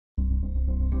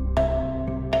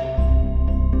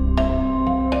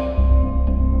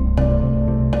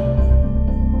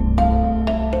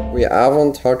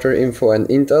Goedenavond, Hardware.Info en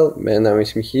Intel. Mijn naam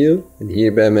is Michiel en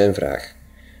hierbij mijn vraag.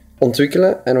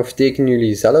 Ontwikkelen en of tekenen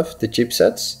jullie zelf de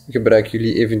chipsets? Gebruiken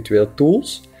jullie eventueel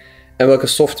tools? En welke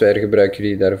software gebruiken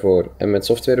jullie daarvoor? En met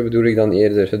software bedoel ik dan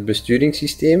eerder het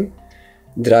besturingssysteem.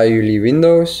 Draaien jullie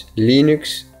Windows,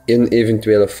 Linux, een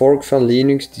eventuele fork van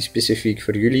Linux die specifiek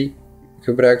voor jullie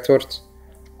gebruikt wordt?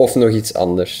 Of nog iets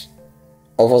anders?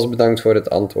 Alvast bedankt voor het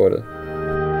antwoorden.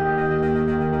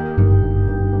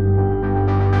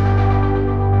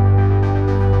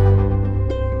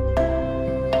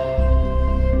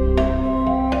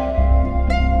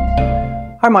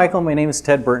 Hi Michael, my name is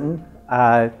Ted Burton.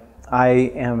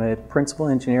 I am a principal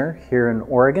engineer here in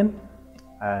Oregon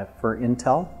for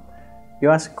Intel.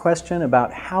 You asked a question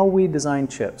about how we design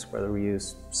chips, whether we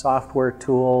use software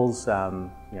tools,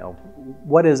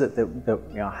 what is it that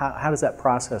how does that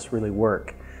process really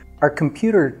work? Our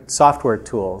computer software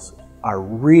tools are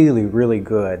really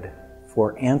good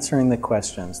for answering the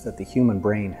questions that the human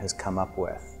brain has come up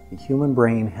with. The human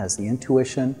brain has the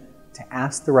intuition to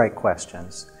ask the right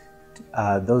questions.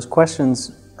 Those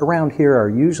questions around here are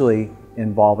usually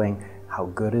involving how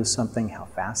good is something, how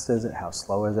fast is it, how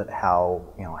slow is it, how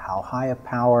high a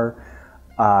power,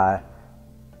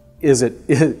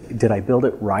 did I build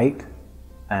it right?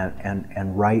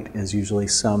 And right is usually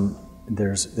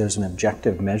there's an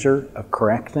objective measure of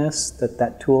correctness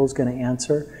that tool is going to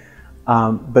answer.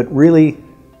 But really,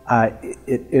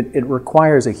 it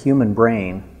requires a human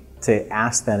brain to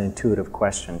ask that intuitive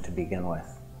question to begin with.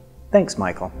 Thanks,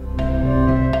 Michael.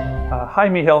 Hi,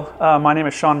 Michiel. My name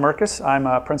is Sean Mirkes. I'm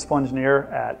a principal engineer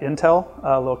at Intel,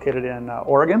 located in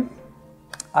Oregon.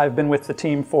 I've been with the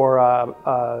team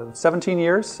for 17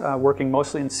 years, working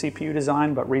mostly in CPU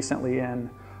design, but recently in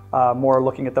more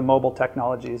looking at the mobile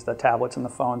technologies, the tablets and the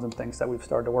phones and things that we've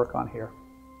started to work on here.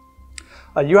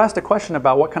 You asked a question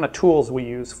about what kind of tools we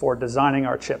use for designing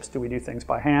our chips. Do we do things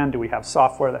by hand? Do we have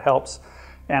software that helps?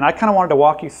 And I kind of wanted to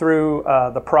walk you through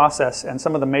the process and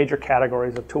some of the major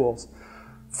categories of tools.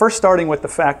 First, starting with the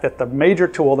fact that the major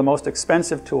tool, the most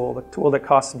expensive tool, the tool that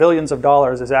costs billions of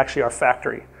dollars, is actually our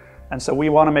factory. And so we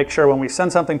want to make sure when we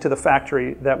send something to the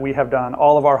factory that we have done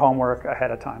all of our homework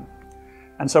ahead of time.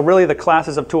 And so really the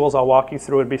classes of tools I'll walk you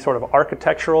through would be sort of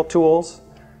architectural tools,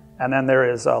 and then there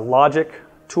is a logic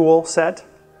tool set,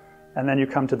 and then you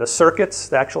come to the circuits,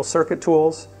 the actual circuit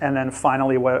tools, and then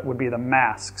finally what would be the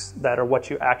masks that are what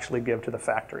you actually give to the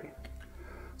factory.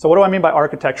 So what do I mean by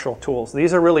architectural tools?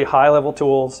 These are really high-level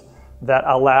tools that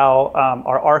allow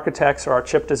our architects or our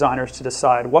chip designers to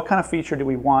decide what kind of feature do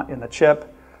we want in the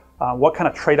chip, what kind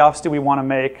of trade-offs do we want to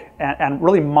make, and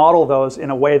really model those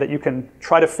in a way that you can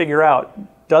try to figure out,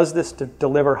 does this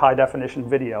deliver high-definition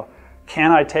video?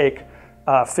 Can I take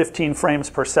 15 frames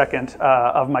per second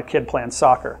of my kid playing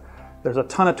soccer? There's a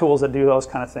ton of tools that do those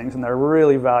kind of things, and they're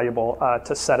really valuable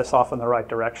to set us off in the right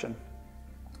direction.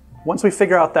 Once we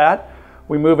figure out that,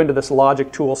 we move into this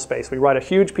logic tool space. We write a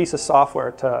huge piece of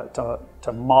software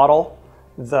to model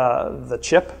the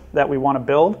chip that we want to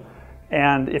build.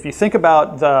 And if you think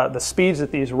about the speeds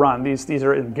that these run, these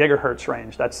are in gigahertz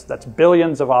range. That's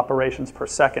billions of operations per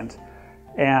second.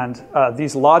 And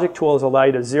these logic tools allow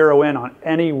you to zero in on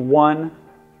any 1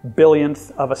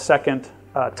 billionth of a second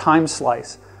time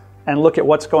slice and look at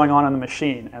what's going on in the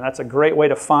machine. And that's a great way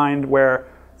to find where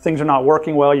things are not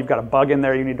working well, you've got a bug in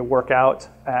there you need to work out,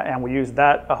 and we use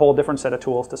a whole different set of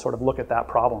tools to sort of look at that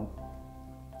problem.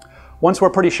 Once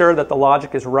we're pretty sure that the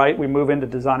logic is right, we move into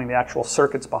designing the actual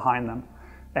circuits behind them.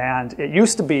 And it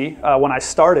used to be, when I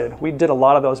started, we did a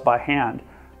lot of those by hand.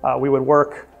 We would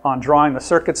work on drawing the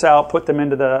circuits out, put them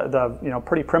into the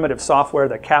pretty primitive software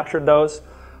that captured those.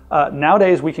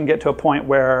 Nowadays we can get to a point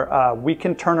where we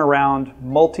can turn around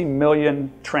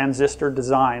multi-million transistor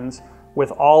designs with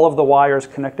all of the wires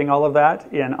connecting all of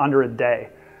that in under a day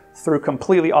through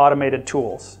completely automated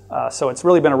tools. So it's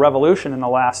really been a revolution in the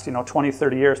last 20,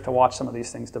 30 years to watch some of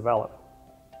these things develop.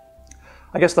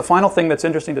 I guess the final thing that's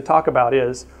interesting to talk about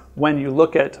is when you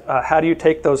look at how do you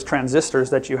take those transistors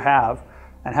that you have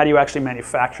and how do you actually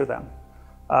manufacture them.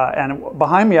 And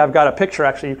behind me I've got a picture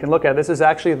actually you can look at. This is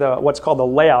actually what's called the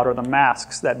layout or the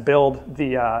masks that build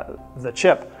the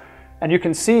chip. And you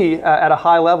can see at a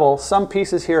high level, some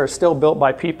pieces here are still built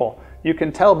by people. You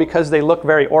can tell because they look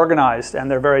very organized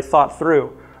and they're very thought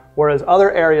through, whereas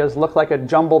other areas look like a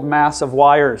jumbled mass of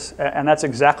wires, and that's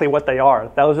exactly what they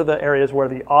are. Those are the areas where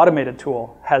the automated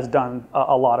tool has done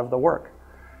a lot of the work.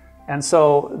 And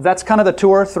so that's kind of the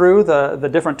tour through the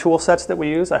different tool sets that we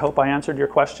use. I hope I answered your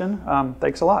question.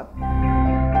 Thanks a lot.